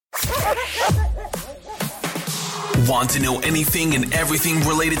Want to know anything and everything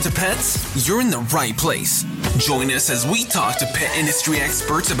related to pets? You're in the right place. Join us as we talk to pet industry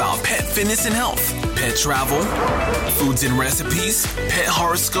experts about pet fitness and health, pet travel, foods and recipes, pet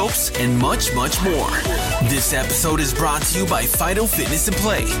horoscopes, and much, much more. This episode is brought to you by Fido Fitness and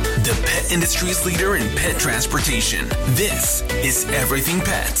Play, the pet industry's leader in pet transportation. This is Everything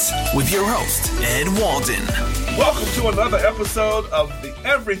Pets with your host, Ed Walden. Welcome to another episode of the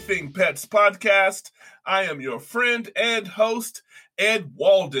Everything Pets podcast. I am your friend and host, Ed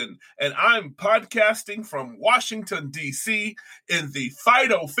Walden, and I'm podcasting from Washington, D.C. in the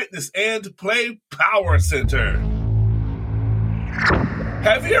Fido Fitness and Play Power Center.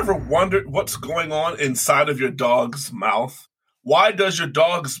 Have you ever wondered what's going on inside of your dog's mouth? Why does your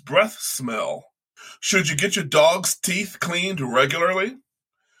dog's breath smell? Should you get your dog's teeth cleaned regularly?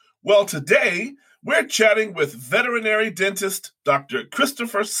 Well, today, we're chatting with veterinary dentist Dr.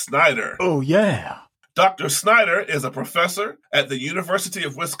 Christopher Snyder. Oh, yeah. Dr. Snyder is a professor at the University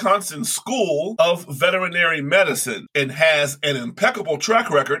of Wisconsin School of Veterinary Medicine and has an impeccable track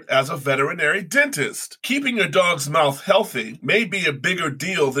record as a veterinary dentist. Keeping your dog's mouth healthy may be a bigger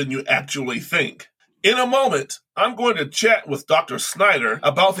deal than you actually think. In a moment, I'm going to chat with Dr. Snyder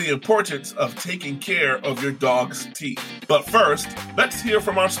about the importance of taking care of your dog's teeth. But first, let's hear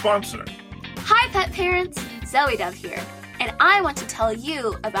from our sponsor. Hi, pet parents. Zoe Dove here. And I want to tell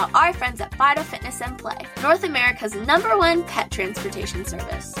you about our friends at Fido Fitness and Play, North America's #1 pet transportation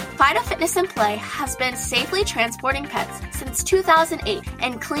service. Fido Fitness and Play has been safely transporting pets since 2008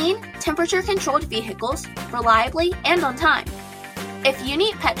 in clean, temperature-controlled vehicles, reliably and on time. If you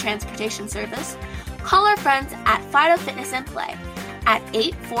need pet transportation service, call our friends at Fido Fitness and Play at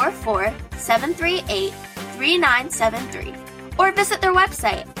 844-738-3973 or visit their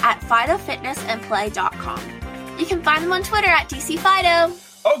website at fidofitnessandplay.com. You can find them on Twitter at DCFido.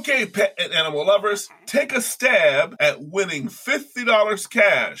 Okay, pet and animal lovers, take a stab at winning $50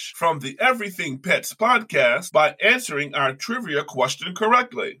 cash from the Everything Pets podcast by answering our trivia question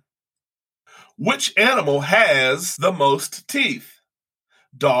correctly. Which animal has the most teeth?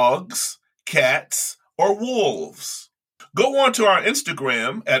 Dogs, cats, or wolves? Go on to our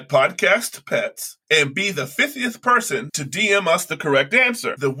Instagram at Podcast Pets and be the 50th person to DM us the correct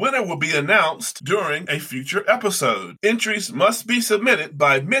answer. The winner will be announced during a future episode. Entries must be submitted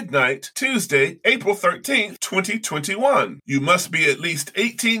by midnight, Tuesday, April 13th, 2021. You must be at least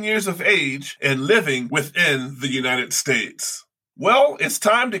 18 years of age and living within the United States. Well, it's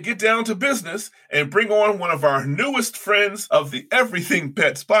time to get down to business and bring on one of our newest friends of the Everything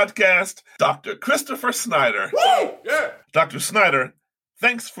Pets podcast, Dr. Christopher Snyder. Woo! Yeah. Dr. Snyder,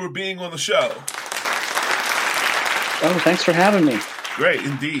 thanks for being on the show. Oh, thanks for having me. Great,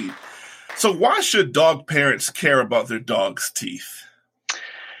 indeed. So why should dog parents care about their dog's teeth?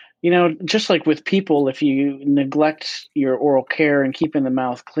 You know, just like with people, if you neglect your oral care and keeping the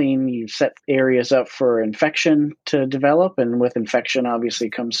mouth clean, you set areas up for infection to develop. And with infection,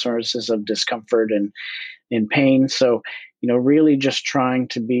 obviously, comes sources of discomfort and pain. So, really just trying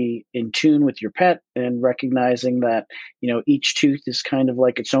to be in tune with your pet and recognizing that, each tooth is kind of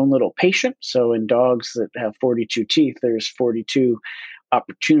like its own little patient. So in dogs that have 42 teeth, there's 42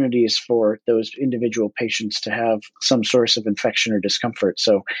 opportunities for those individual patients to have some source of infection or discomfort.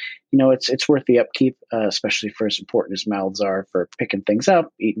 So, it's worth the upkeep, especially for as important as mouths are for picking things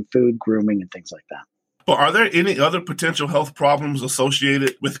up, eating food, grooming, and things like that. Well, are there any other potential health problems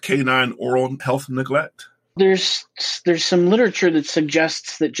associated with canine oral health neglect? There's some literature that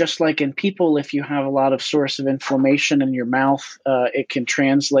suggests that just like in people, if you have a lot of source of inflammation in your mouth, it can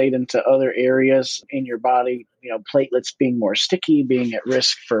translate into other areas in your body, platelets being more sticky, being at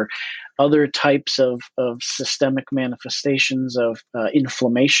risk for other types of systemic manifestations of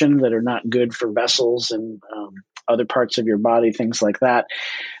inflammation that are not good for vessels and other parts of your body, things like that.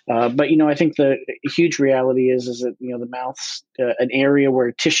 But I think the huge reality is that, the mouth's an area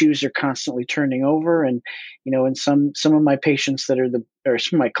where tissues are constantly turning over. And, and some of my patients some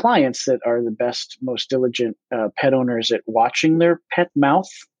of my clients that are the best, most diligent pet owners at watching their pet mouth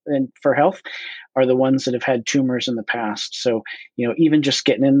and for health are the ones that have had tumors in the past. So, even just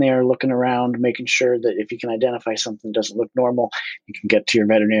getting in there, looking around, making sure that if you can identify something that doesn't look normal, you can get to your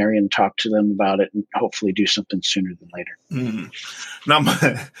veterinarian, talk to them about it, and hopefully do something sooner than later. Now,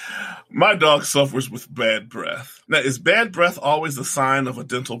 my dog suffers with bad breath. Now, is bad breath always a sign of a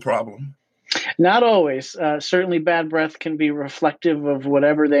dental problem? Not always. Certainly bad breath can be reflective of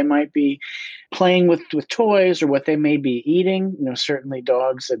whatever they might be playing with toys or what they may be eating. Certainly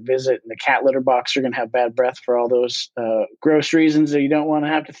dogs that visit in the cat litter box are going to have bad breath for all those gross reasons that you don't want to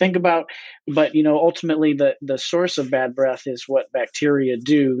have to think about. But, ultimately the source of bad breath is what bacteria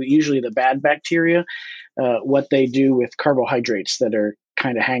do, usually the bad bacteria, what they do with carbohydrates that are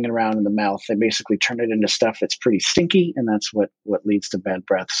kind of hanging around in the mouth. They basically turn it into stuff that's pretty stinky, and that's what leads to bad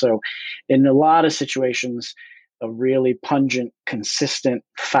breath. So in a lot of situations, a really pungent, consistent,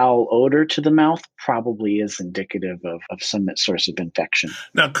 foul odor to the mouth probably is indicative of some source of infection.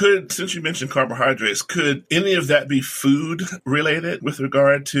 Now, since you mentioned carbohydrates, could any of that be food related with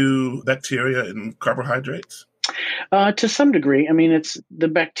regard to bacteria and carbohydrates? To some degree. I mean, it's the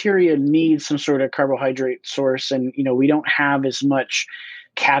bacteria need some sort of carbohydrate source, and we don't have as much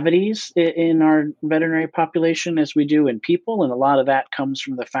cavities in our veterinary population as we do in people, and a lot of that comes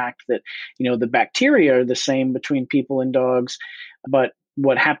from the fact that the bacteria are the same between people and dogs, but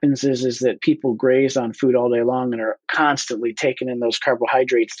what happens is that people graze on food all day long and are constantly taking in those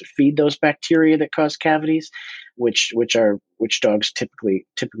carbohydrates to feed those bacteria that cause cavities, which dogs typically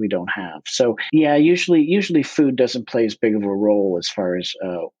don't have. So yeah, usually food doesn't play as big of a role as far as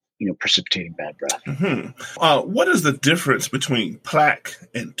precipitating bad breath. Mm-hmm. What is the difference between plaque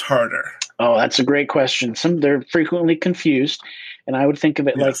and tartar? Oh, that's a great question. They're frequently confused, and I would think of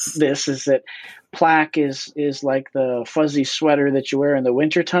it like this: is that plaque is like the fuzzy sweater that you wear in the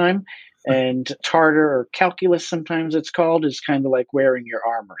wintertime, and tartar, or calculus sometimes it's called, is kind of like wearing your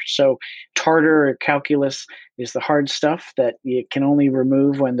armor. So tartar or calculus is the hard stuff that you can only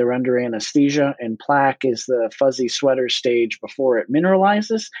remove when they're under anesthesia, and plaque is the fuzzy sweater stage before it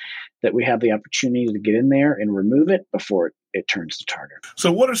mineralizes, that we have the opportunity to get in there and remove it before it turns to tartar.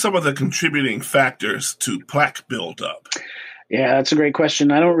 So what are some of the contributing factors to plaque buildup? Yeah, that's a great question.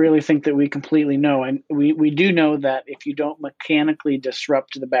 I don't really think that we completely know. And we do know that if you don't mechanically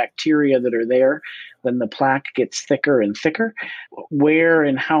disrupt the bacteria that are there, then the plaque gets thicker and thicker. Where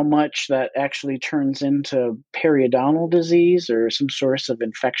and how much that actually turns into periodontal disease or some source of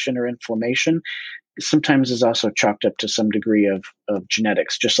infection or inflammation sometimes is also chalked up to some degree of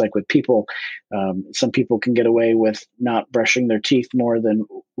genetics. Just like with people, some people can get away with not brushing their teeth more than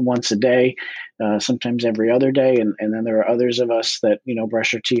once a day, sometimes every other day. And then there are others of us that,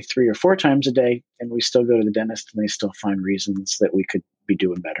 brush our teeth 3 or 4 times a day, and we still go to the dentist and they still find reasons that we could be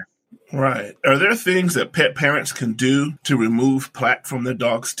doing better. Right. Are there things that pet parents can do to remove plaque from their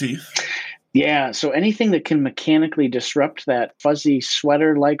dog's teeth? Yeah, so anything that can mechanically disrupt that fuzzy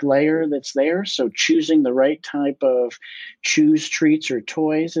sweater-like layer that's there, so choosing the right type of chews, treats, or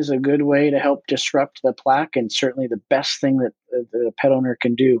toys is a good way to help disrupt the plaque, and certainly the best thing that the pet owner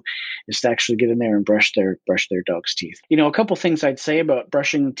can do is to actually get in there and brush their dog's teeth. A couple things I'd say about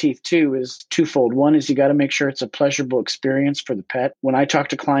brushing teeth too is twofold. One is you got to make sure it's a pleasurable experience for the pet. When I talk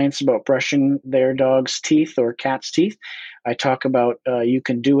to clients about brushing their dog's teeth or cat's teeth, I talk about you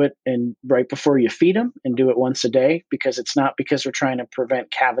can do it right before you feed them and do it once a day, because it's not because we're trying to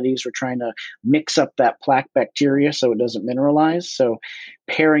prevent cavities. We're trying to mix up that plaque bacteria so it doesn't mineralize. So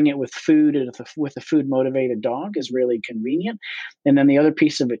pairing it with food and with a food motivated dog is really convenient. And then the other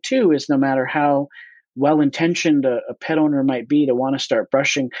piece of it too is no matter how well-intentioned a pet owner might be to want to start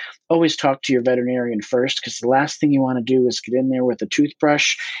brushing, always talk to your veterinarian first, because the last thing you want to do is get in there with a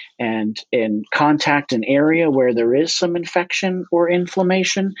toothbrush and contact an area where there is some infection or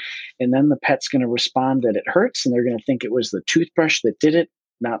inflammation, and then the pet's going to respond that it hurts, and they're going to think it was the toothbrush that did it,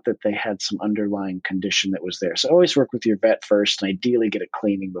 not that they had some underlying condition that was there. So always work with your vet first, and ideally get a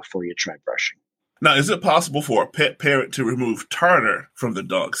cleaning before you try brushing. Now, is it possible for a pet parent to remove tartar from the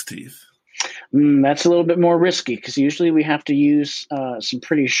dog's teeth? That's a little bit more risky, because usually we have to use some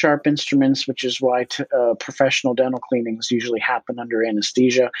pretty sharp instruments, which is why professional dental cleanings usually happen under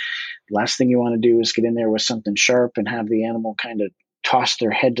anesthesia. Last thing you want to do is get in there with something sharp and have the animal kind of toss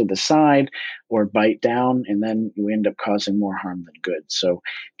their head to the side or bite down, and then you end up causing more harm than good. So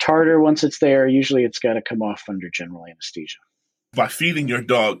tartar, once it's there, usually it's got to come off under general anesthesia. By feeding your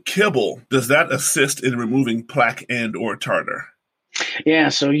dog kibble, does that assist in removing plaque and or tartar? Yeah,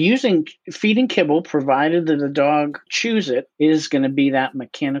 so feeding kibble, provided that the dog chews it, is going to be that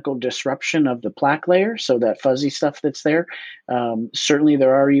mechanical disruption of the plaque layer, so that fuzzy stuff that's there. Certainly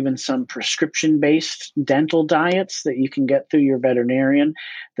there are even some prescription-based dental diets that you can get through your veterinarian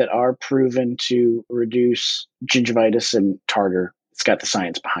that are proven to reduce gingivitis and tartar. It's got the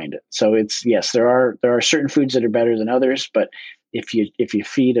science behind it. So there are certain foods that are better than others, but if you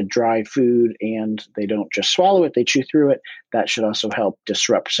feed a dry food and they don't just swallow it, they chew through it, that should also help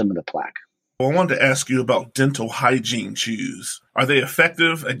disrupt some of the plaque. Well, I wanted to ask you about dental hygiene chews. Are they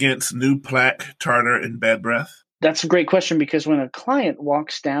effective against new plaque, tartar, and bad breath? That's a great question, because when a client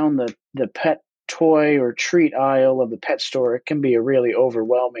walks down the pet toy or treat aisle of the pet store, it can be a really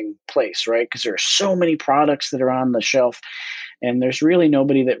overwhelming place, right? Because there are so many products that are on the shelf, and there's really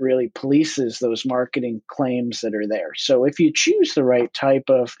nobody that really polices those marketing claims that are there. So if you choose the right type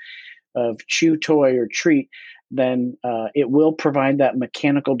of chew toy or treat, then it will provide that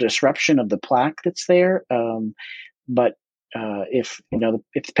mechanical disruption of the plaque that's there. But if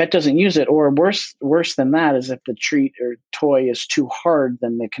if the pet doesn't use it, or worse than that is if the treat or toy is too hard,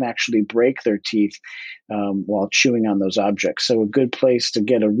 then they can actually break their teeth while chewing on those objects. So a good place to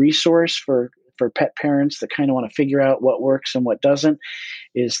get a resource for pet parents that kind of want to figure out what works and what doesn't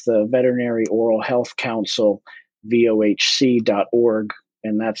is the Veterinary Oral Health Council, vohc.org.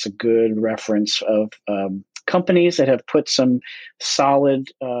 And that's a good reference of companies that have put some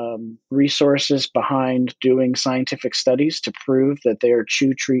solid resources behind doing scientific studies to prove that their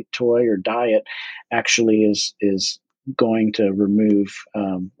chew, treat, toy, or diet actually is going to remove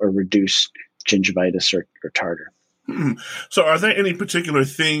or reduce gingivitis or tartar. So are there any particular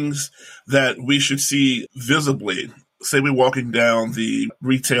things that we should see visibly? Say we're walking down the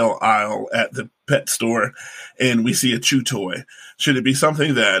retail aisle at the pet store and we see a chew toy. Should it be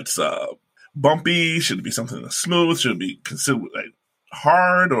something that's bumpy? Should it be something that's smooth? Should it be considered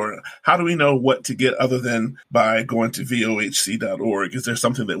hard? Or how do we know what to get other than by going to vohc.org? Is there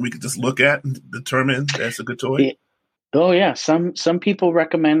something that we could just look at and determine that's a good toy? Oh yeah, some people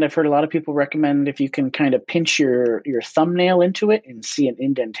recommend. I've heard a lot of people recommend if you can kind of pinch your thumbnail into it and see an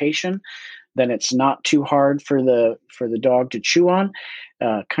indentation, then it's not too hard for the dog to chew on.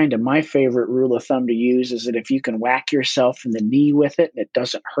 Kind of my favorite rule of thumb to use is that if you can whack yourself in the knee with it and it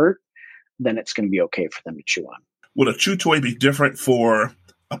doesn't hurt, then it's going to be okay for them to chew on. Would a chew toy be different for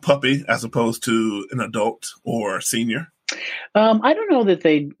a puppy as opposed to an adult or senior? I don't know that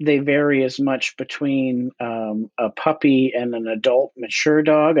they vary as much between a puppy and an adult mature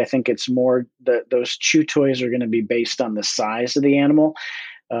dog. I think it's more that those chew toys are going to be based on the size of the animal.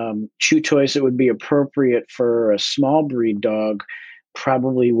 Chew toys that would be appropriate for a small breed dog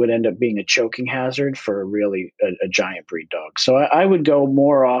probably would end up being a choking hazard for a giant breed dog. So I would go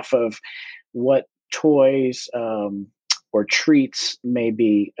more off of what toys or treats may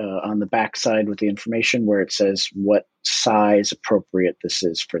be on the backside with the information where it says what size appropriate this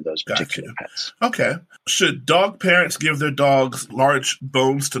is for those particular pets. Okay. Should dog parents give their dogs large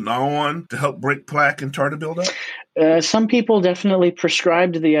bones to gnaw on to help break plaque and tartar buildup? Some people definitely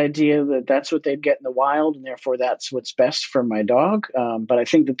prescribe to the idea that that's what they'd get in the wild, and therefore that's what's best for my dog. But I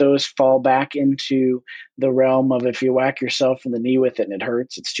think that those fall back into the realm of if you whack yourself in the knee with it and it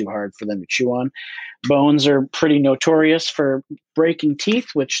hurts, it's too hard for them to chew on. Bones are pretty notorious for breaking teeth,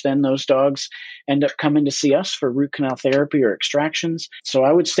 which then those dogs end up coming to see us for root canal therapy or extractions. So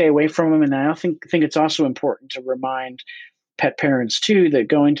I would stay away from them. And I think it's also important to remind pet parents too that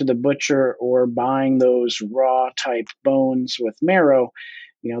going to the butcher or buying those raw type bones with marrow,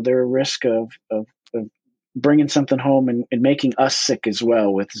 they're a risk of bringing something home and making us sick as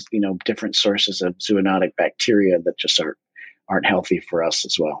well with different sources of zoonotic bacteria that just aren't healthy for us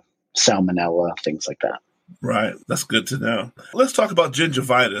as well. Salmonella, things like that. Right. That's good to know. Let's talk about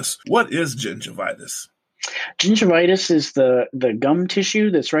gingivitis. What is gingivitis? Gingivitis is the gum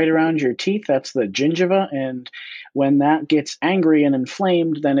tissue that's right around your teeth. That's the gingiva, and when that gets angry and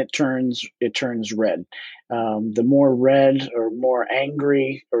inflamed, then it turns red. The more red or more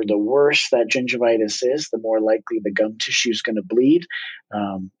angry or the worse that gingivitis is, the more likely the gum tissue is going to bleed.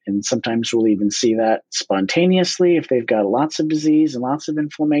 And sometimes we'll even see that spontaneously if they've got lots of disease and lots of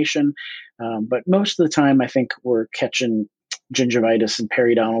inflammation. But most of the time, I think we're catching gingivitis and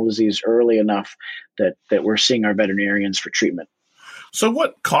periodontal disease early enough that we're seeing our veterinarians for treatment. So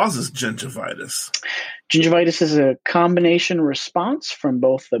what causes gingivitis? Gingivitis is a combination response from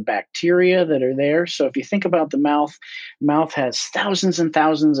both the bacteria that are there. So if you think about the mouth has thousands and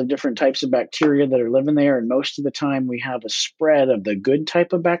thousands of different types of bacteria that are living there. And most of the time we have a spread of the good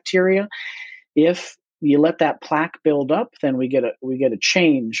type of bacteria. If you let that plaque build up, then we get a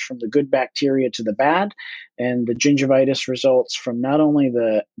change from the good bacteria to the bad, and the gingivitis results from not only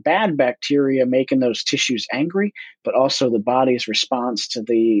the bad bacteria making those tissues angry, but also the body's response to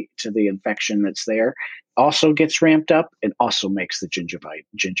the infection that's there also gets ramped up and also makes the gingiva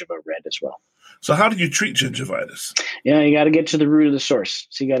red as well. So how do you treat gingivitis? Yeah, you got to get to the root of the source.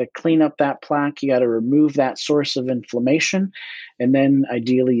 So you got to clean up that plaque. You got to remove that source of inflammation. And then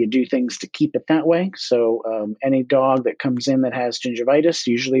ideally you do things to keep it that way. So any dog that comes in that has gingivitis,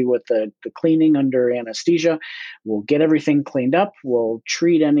 usually with the cleaning under anesthesia, we'll get everything cleaned up. We'll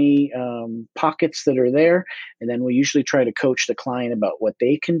treat any pockets that are there. And then we usually try to coach the client about what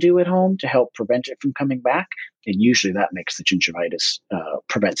they can do at home to help prevent it from coming coming back. And usually that makes the gingivitis,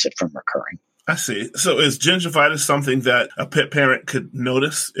 prevents it from recurring. I see. So is gingivitis something that a pet parent could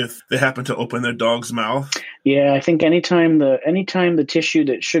notice if they happen to open their dog's mouth? Yeah, I think anytime the tissue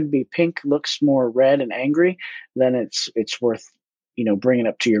that should be pink looks more red and angry, then it's worth, bringing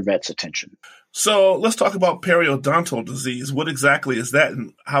up to your vet's attention. So let's talk about periodontal disease. What exactly is that,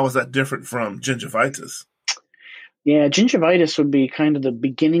 and how is that different from gingivitis? Yeah, gingivitis would be kind of the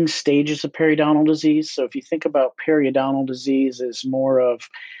beginning stages of periodontal disease. So if you think about periodontal disease as more of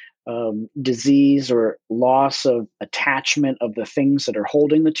disease or loss of attachment of the things that are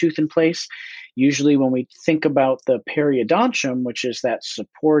holding the tooth in place. Usually when we think about the periodontium, which is that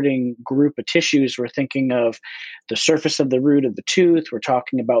supporting group of tissues, we're thinking of the surface of the root of the tooth. We're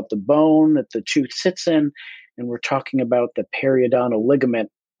talking about the bone that the tooth sits in, and we're talking about the periodontal ligament,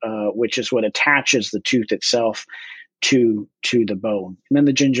 which is what attaches the tooth itself to the bone. And then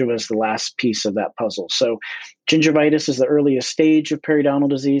the gingiva is the last piece of that puzzle. So gingivitis is the earliest stage of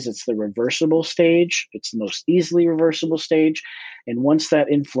periodontal disease. It's the reversible stage. It's the most easily reversible stage. And once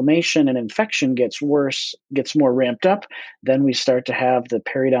that inflammation and infection gets worse, gets more ramped up, then we start to have the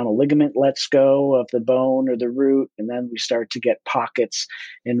periodontal ligament lets go of the bone or the root, and then we start to get pockets.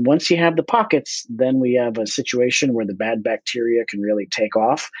 And once you have the pockets, then we have a situation where the bad bacteria can really take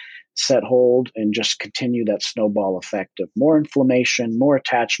off, set hold, and just continue that snowball effect of more inflammation, more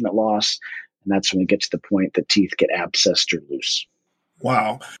attachment loss. And that's when we get to the point that teeth get abscessed or loose.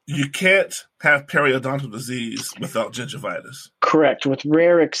 Wow. You can't have periodontal disease without gingivitis. Correct. With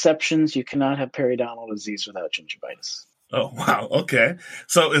rare exceptions, you cannot have periodontal disease without gingivitis. Oh, wow. Okay.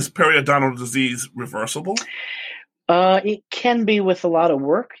 So is periodontal disease reversible? It can be with a lot of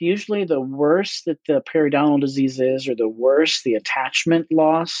work. Usually the worse that the periodontal disease is, or the worse the attachment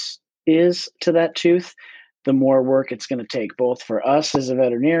loss is to that tooth, the more work it's going to take, both for us as a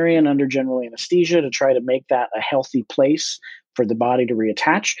veterinarian under general anesthesia to try to make that a healthy place for the body to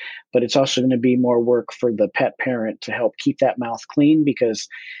reattach. But it's also going to be more work for the pet parent to help keep that mouth clean, because,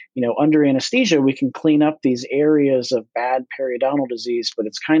 under anesthesia, we can clean up these areas of bad periodontal disease, but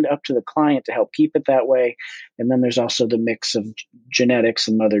it's kind of up to the client to help keep it that way. And then there's also the mix of genetics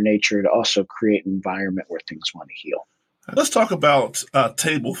and Mother Nature to also create an environment where things want to heal. Let's talk about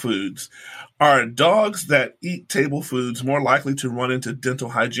table foods. Are dogs that eat table foods more likely to run into dental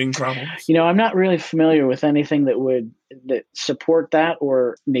hygiene problems? I'm not really familiar with anything that support that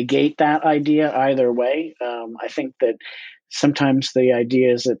or negate that idea either way. I think that sometimes the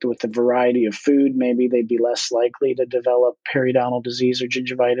idea is that with the variety of food, maybe they'd be less likely to develop periodontal disease or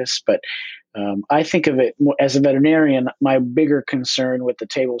gingivitis. But I think of it as a veterinarian, my bigger concern with the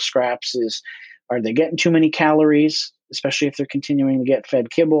table scraps is, are they getting too many calories, especially if they're continuing to get fed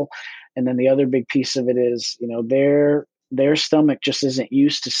kibble? And then the other big piece of it is, their stomach just isn't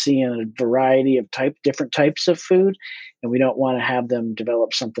used to seeing a variety of different types of food, and we don't want to have them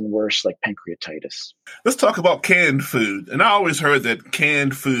develop something worse like pancreatitis. Let's talk about canned food. And I always heard that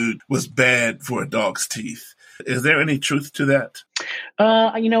canned food was bad for a dog's teeth. Is there any truth to that?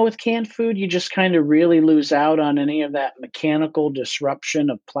 With canned food, you just kind of really lose out on any of that mechanical disruption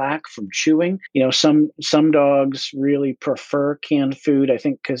of plaque from chewing. Some dogs really prefer canned food, I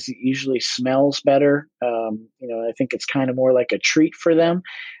think, because it usually smells better. I think it's kind of more like a treat for them.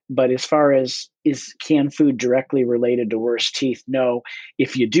 But as far as is canned food directly related to worse teeth? No.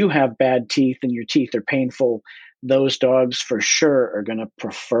 If you do have bad teeth and your teeth are painful, those dogs for sure are going to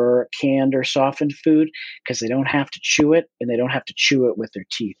prefer canned or softened food because they don't have to chew it, and they don't have to chew it with their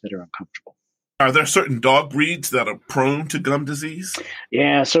teeth that are uncomfortable. Are there certain dog breeds that are prone to gum disease?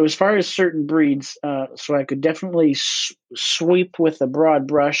 Yeah, so as far as certain breeds, so I could definitely sweep with a broad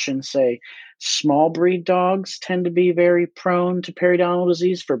brush and say small breed dogs tend to be very prone to periodontal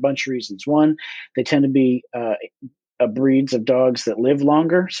disease for a bunch of reasons. One, they tend to be breeds of dogs that live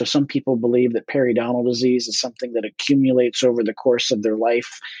longer. So some people believe that periodontal disease is something that accumulates over the course of their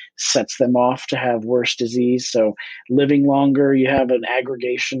life, sets them off to have worse disease. So living longer, you have an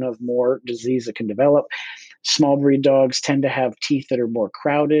aggregation of more disease that can develop. Small breed dogs tend to have teeth that are more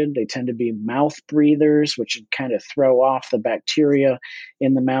crowded. They tend to be mouth breathers, which kind of throw off the bacteria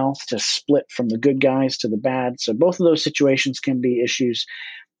in the mouth to split from the good guys to the bad. So both of those situations can be issues.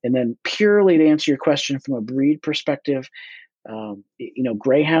 And then purely to answer your question from a breed perspective,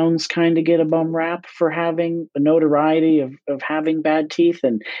 greyhounds kind of get a bum rap for having a notoriety of having bad teeth.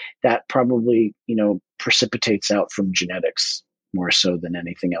 And that probably, precipitates out from genetics more so than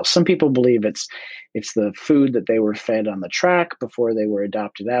anything else. Some people believe it's the food that they were fed on the track before they were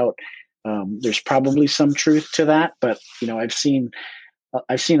adopted out. There's probably some truth to that, but,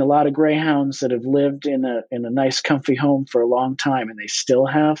 I've seen a lot of greyhounds that have lived in a nice, comfy home for a long time, and they still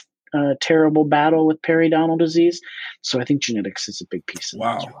have terrible battle with periodontal disease. So I think genetics is a big piece of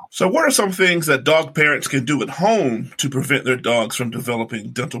that as well. So what are some things that dog parents can do at home to prevent their dogs from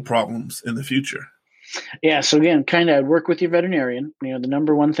developing dental problems in the future? Yeah, so again, kind of work with your veterinarian. The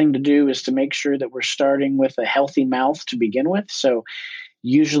number one thing to do is to make sure that we're starting with a healthy mouth to begin with. So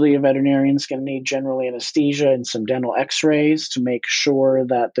usually a veterinarian's going to need general anesthesia and some dental x-rays to make sure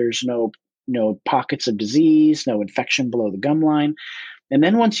that there's no pockets of disease, no infection below the gum line. And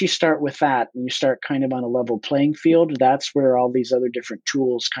then once you start with that and you start kind of on a level playing field, that's where all these other different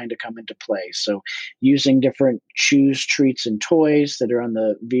tools kind of come into play. So using different chews, treats, and toys that are on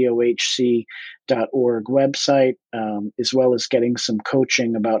the vohc.org website, as well as getting some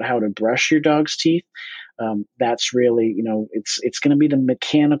coaching about how to brush your dog's teeth. That's really, it's going to be the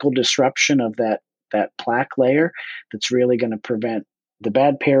mechanical disruption of that plaque layer that's really going to prevent the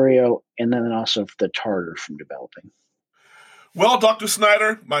bad perio and then also the tartar from developing. Well, Dr.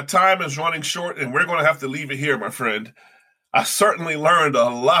 Snyder, my time is running short, and we're going to have to leave it here, my friend. I certainly learned a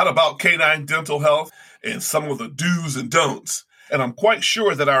lot about canine dental health and some of the do's and don'ts, and I'm quite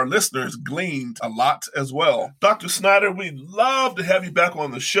sure that our listeners gleaned a lot as well. Dr. Snyder, we'd love to have you back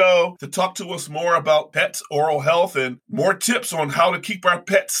on the show to talk to us more about pets' oral health and more tips on how to keep our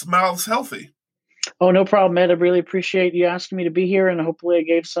pets' mouths healthy. Oh, no problem, Ed. I really appreciate you asking me to be here, and hopefully I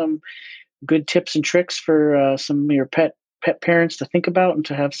gave some good tips and tricks for some of your pet parents to think about and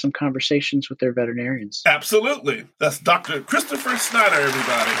to have some conversations with their veterinarians. Absolutely. That's Dr. Christopher Snyder,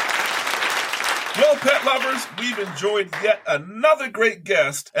 everybody. Well, pet lovers, we've enjoyed yet another great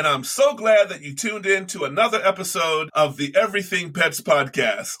guest, and I'm so glad that you tuned in to another episode of the Everything Pets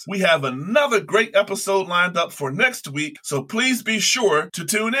podcast. We have another great episode lined up for next week, so please be sure to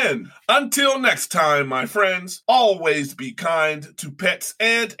tune in. Until next time, my friends, always be kind to pets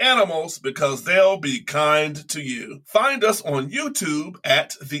and animals because they'll be kind to you. Find us on YouTube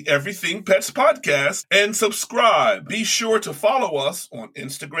at the Everything Pets podcast and subscribe. Be sure to follow us on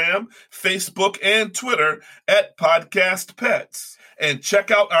Instagram, Facebook, and Twitter at Podcast Pets. And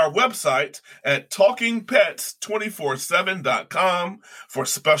check out our website at talkingpets247.com for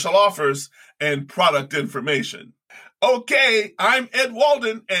special offers and product information. Okay, I'm Ed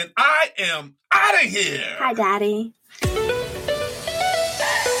Walden, and I am out of here. Hi, Daddy.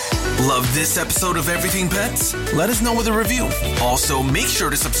 Love this episode of Everything Pets? Let us know with a review. Also, make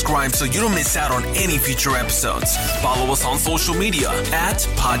sure to subscribe so you don't miss out on any future episodes. Follow us on social media at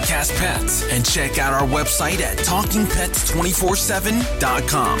Podcast Pets and check out our website at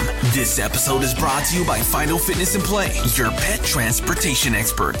TalkingPets247.com. This episode is brought to you by Final Fitness and Play, your pet transportation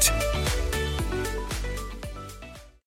expert.